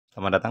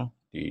Selamat datang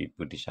di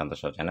Budi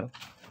Santoso Channel.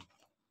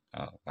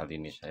 Kali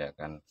ini saya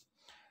akan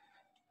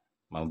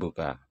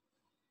membuka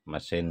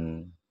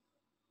mesin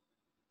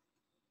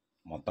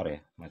motor ya,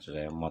 maksud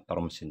saya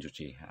motor mesin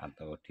cuci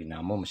atau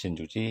dinamo mesin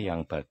cuci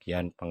yang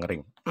bagian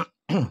pengering.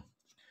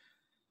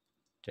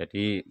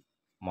 Jadi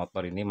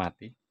motor ini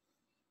mati.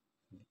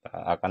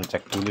 Kita akan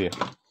cek dulu ya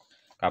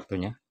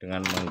kabelnya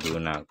dengan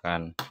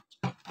menggunakan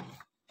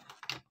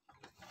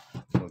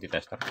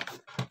multitester.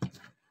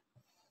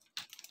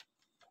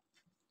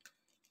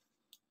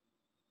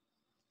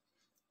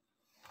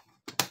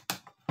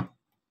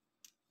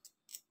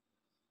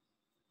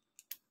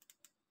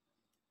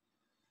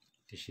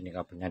 Di sini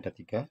kabelnya ada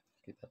 3,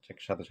 kita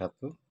cek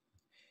satu-satu.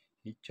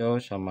 Hijau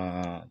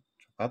sama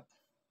coklat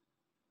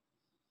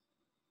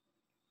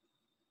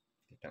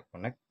tidak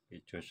connect,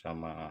 hijau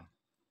sama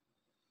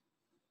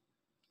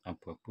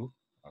abu-abu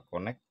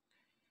connect,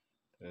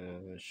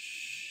 terus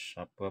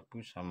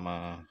abu-abu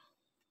sama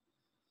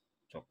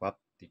coklat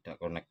tidak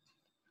connect.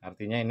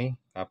 Artinya ini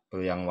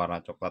kabel yang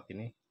warna coklat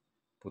ini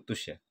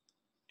putus ya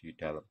di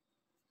dalam.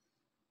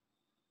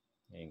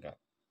 Ini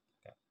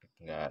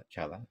enggak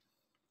jalan.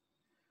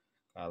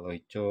 Kalau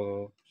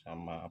hijau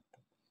sama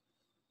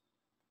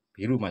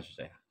biru, maksud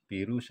saya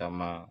biru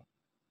sama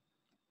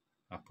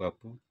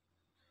abu-abu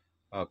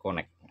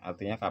connect,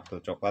 artinya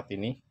kabel coklat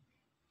ini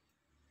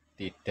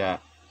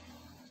tidak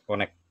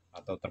connect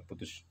atau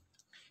terputus.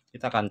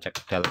 Kita akan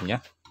cek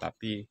dalamnya,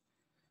 tapi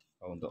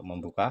untuk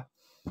membuka,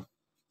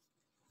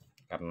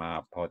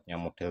 karena bautnya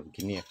model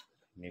begini ya,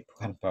 ini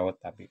bukan baut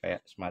tapi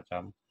kayak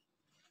semacam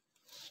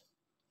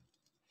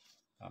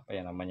apa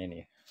ya namanya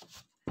ini ya.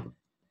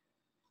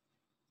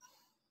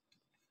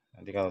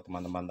 Nanti kalau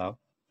teman-teman tahu,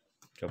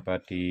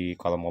 coba di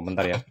kolom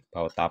komentar ya,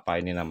 baut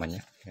apa ini namanya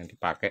yang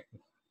dipakai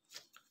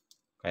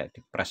kayak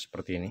dipres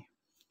seperti ini.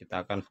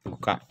 Kita akan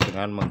buka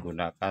dengan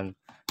menggunakan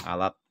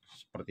alat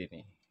seperti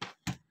ini.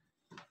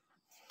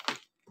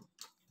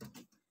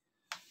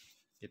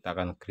 Kita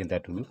akan gerinda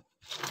dulu.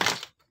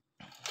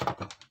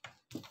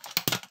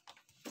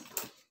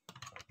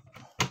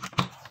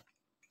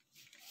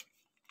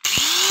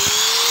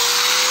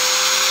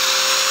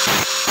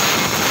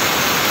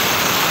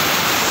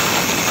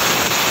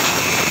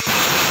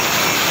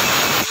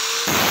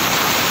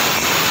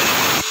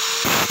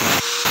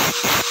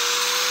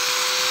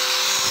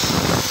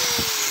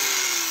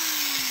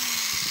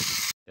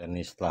 Dan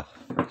ini setelah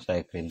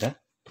saya gerinda,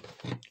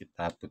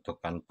 kita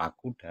butuhkan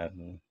paku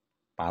dan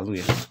palu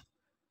ya.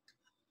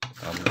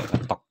 Kita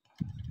mengetok.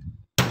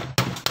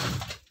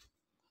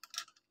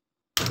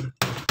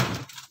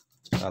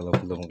 Kalau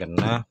belum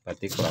kena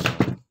berarti kurang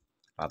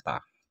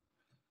rata.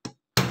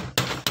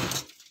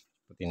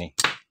 Seperti ini.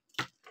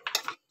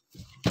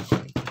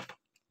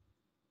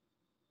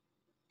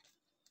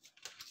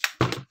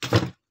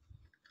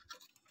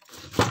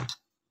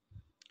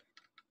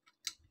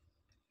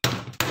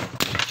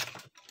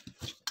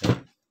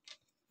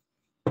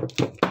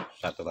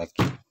 Satu lagi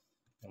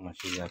yang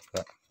masih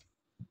agak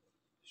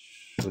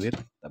sulit,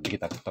 tapi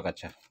kita ketok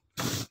aja.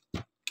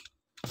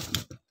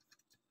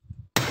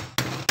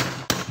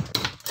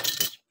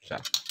 Bisa.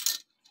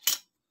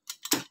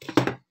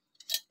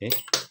 Oke,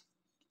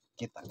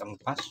 kita akan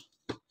lepas.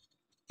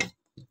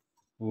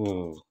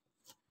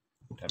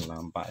 Dan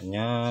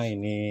nampaknya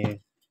ini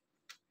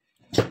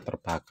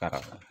terbakar.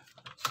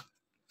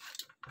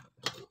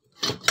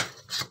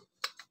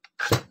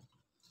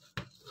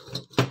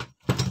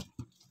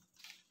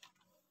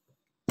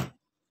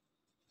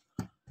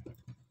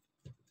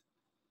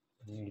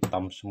 Ini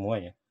hitam semua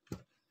ya.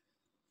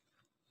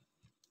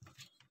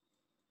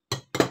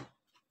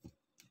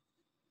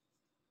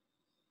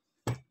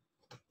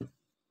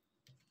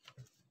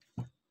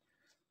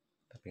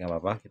 Tapi nggak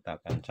apa-apa, kita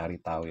akan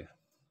cari tahu ya.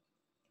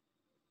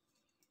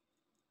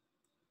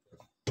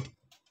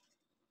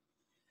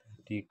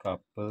 Di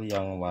kabel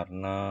yang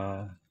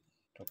warna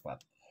coklat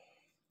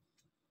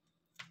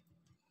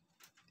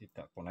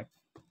tidak connect.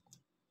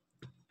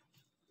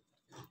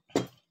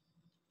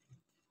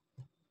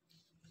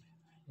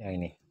 Yang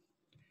ini.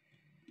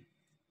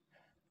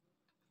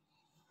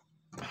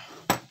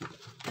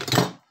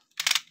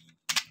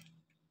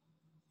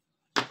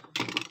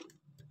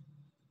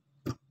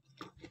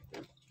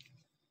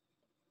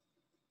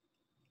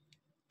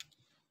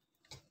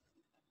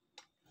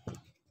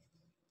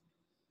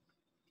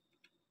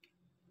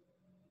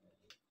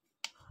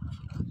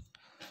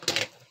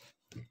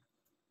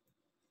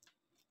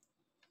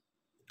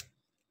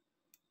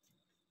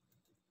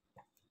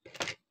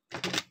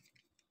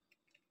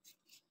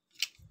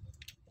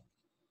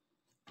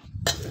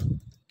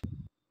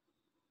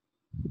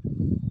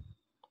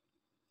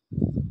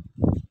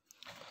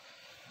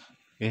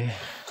 Oke,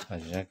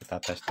 selanjutnya kita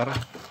tester.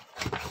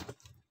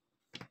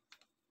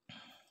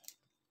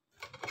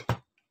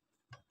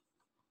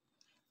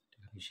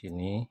 Dari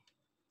sini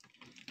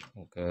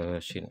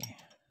ke sini.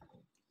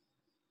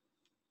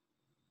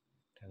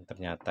 Dan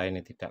ternyata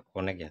ini tidak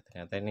connect ya.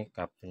 Ternyata ini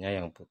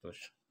kabelnya yang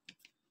putus.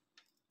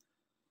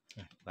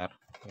 Nah, bentar.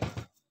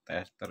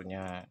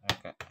 Testernya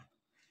agak,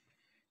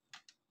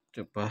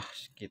 coba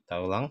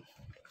kita ulang.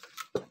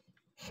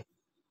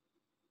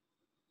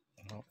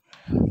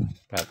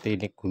 seperti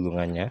ini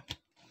gulungannya,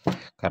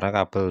 karena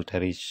kabel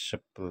dari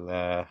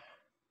sebelah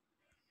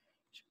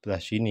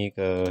sini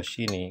ke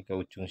sini, ke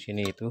ujung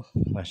sini itu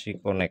masih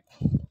connect,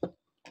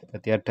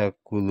 berarti ada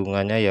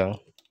gulungannya yang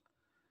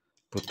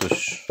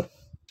putus.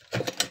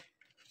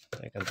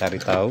 Saya akan cari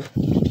tahu.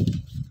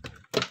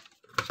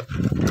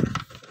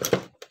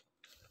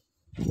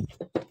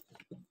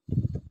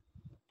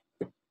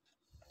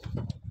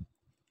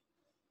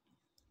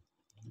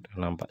 Udah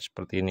nampak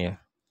seperti ini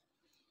ya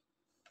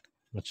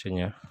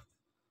mesinnya.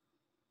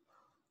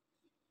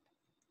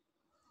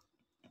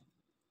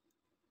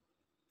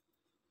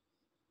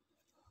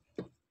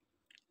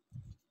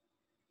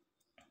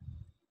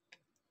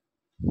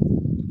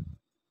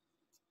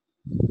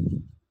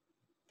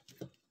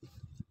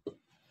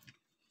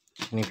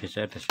 Ini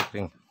biasa ada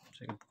spring,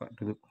 saya buka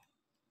dulu.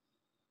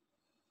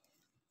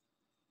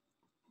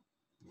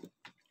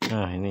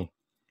 Nah, ini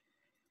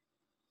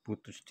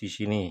putus di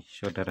sini,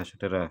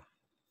 saudara-saudara.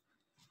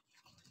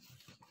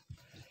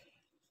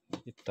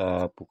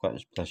 Kita buka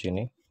sebelah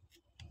sini.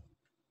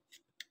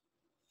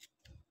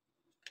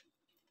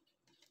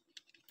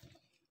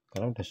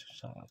 Karena udah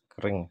sangat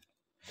kering,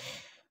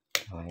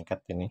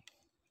 lengket ini.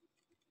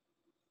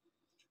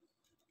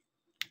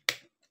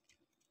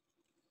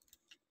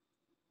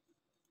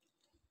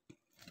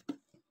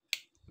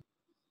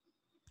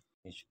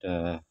 Ini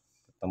sudah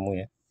ketemu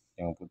ya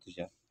yang putus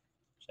ya.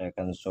 Saya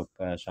akan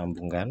coba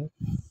sambungkan.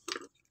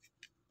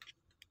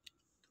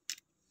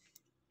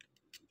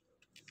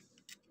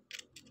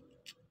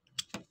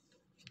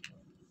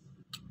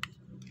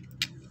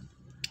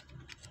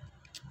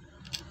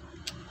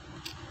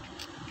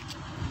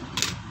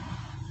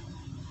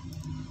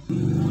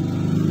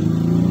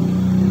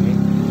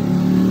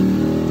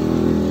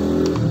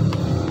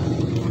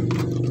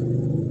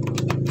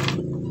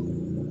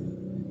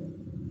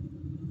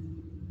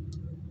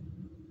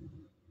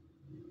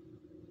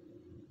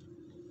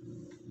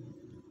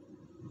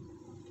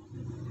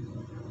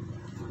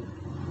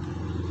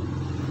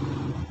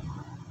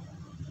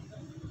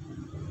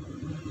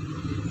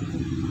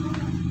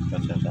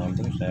 Saya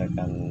sambung, saya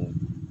akan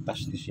tes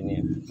di sini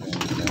ya,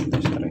 dengan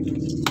tester ini.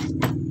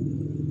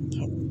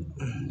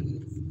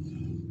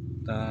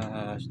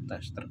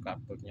 Tester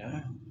kabelnya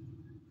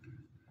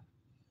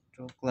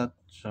coklat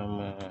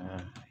sama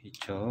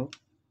hijau.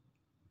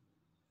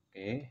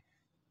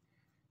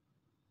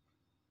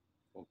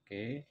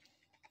 Oke,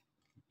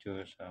 hijau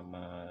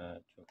sama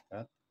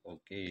coklat.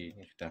 Oke,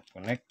 ini sudah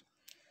connect.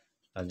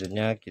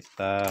 Selanjutnya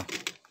kita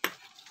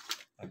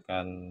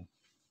akan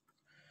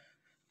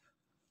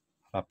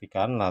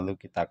rapikan, lalu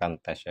kita akan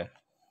tes ya.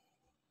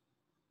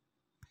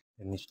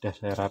 Ini sudah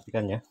saya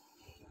rapikan ya.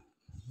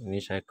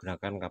 Ini saya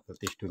gunakan kabel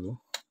tis dulu,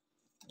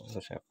 lalu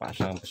saya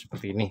pasang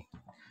seperti ini.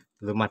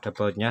 Belum ada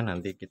bautnya,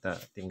 nanti kita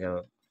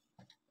tinggal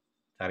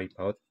cari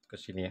baut ke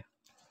sini ya,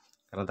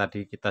 karena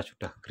tadi kita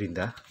sudah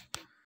gerinda.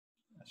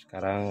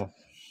 Sekarang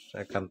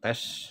saya akan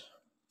tes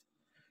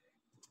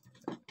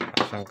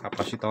pasang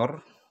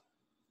kapasitor.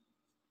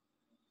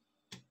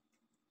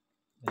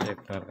 Saya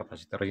gunakan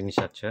kapasitor ini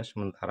saja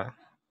sementara,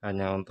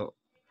 hanya untuk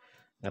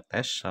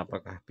ngetes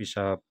apakah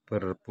bisa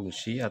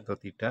berfungsi atau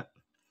tidak.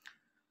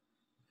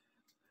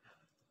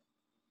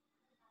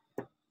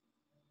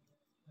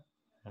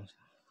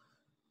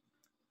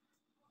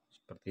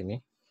 Seperti ini,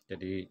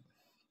 jadi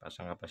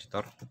pasang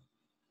kapasitor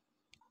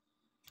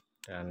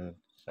dan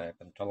saya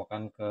akan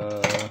colokkan ke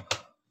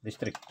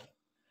listrik.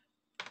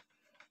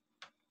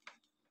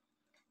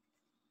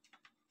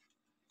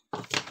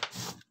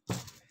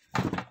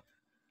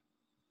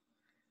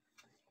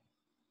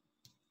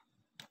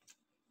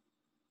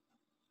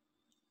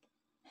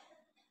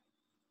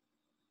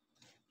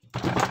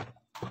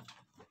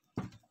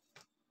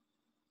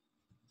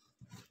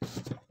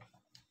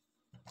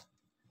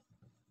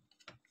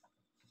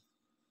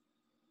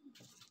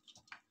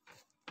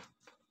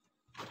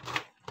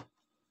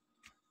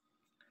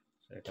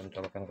 Saya akan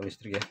colokkan ke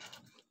listrik ya.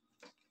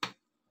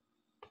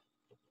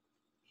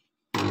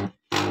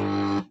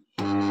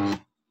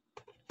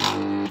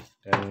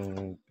 Dan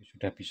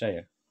sudah bisa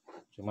ya,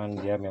 cuman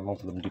dia memang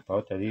belum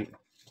dibaut, jadi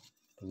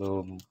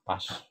belum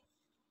pas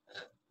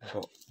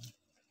untuk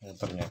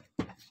muternya.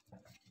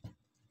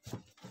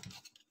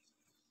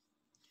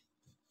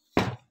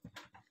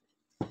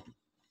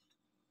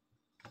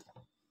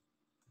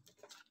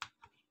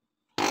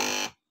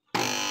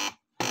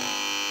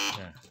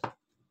 Nah,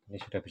 ini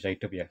sudah bisa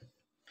hidup ya,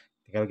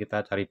 tinggal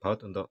kita cari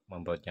baut untuk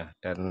membautnya.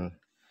 Dan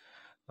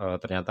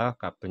ternyata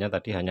kabelnya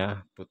tadi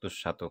hanya putus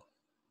satu.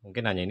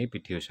 Mungkin hanya ini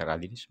video saya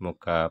kali ini,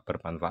 semoga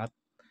bermanfaat.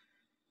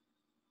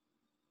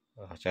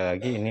 Sekali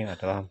lagi, ini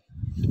adalah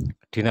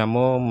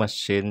dinamo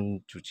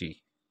mesin cuci.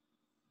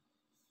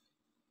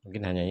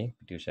 Mungkin hanya ini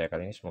video saya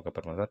kali ini, semoga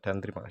bermanfaat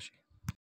dan terima kasih.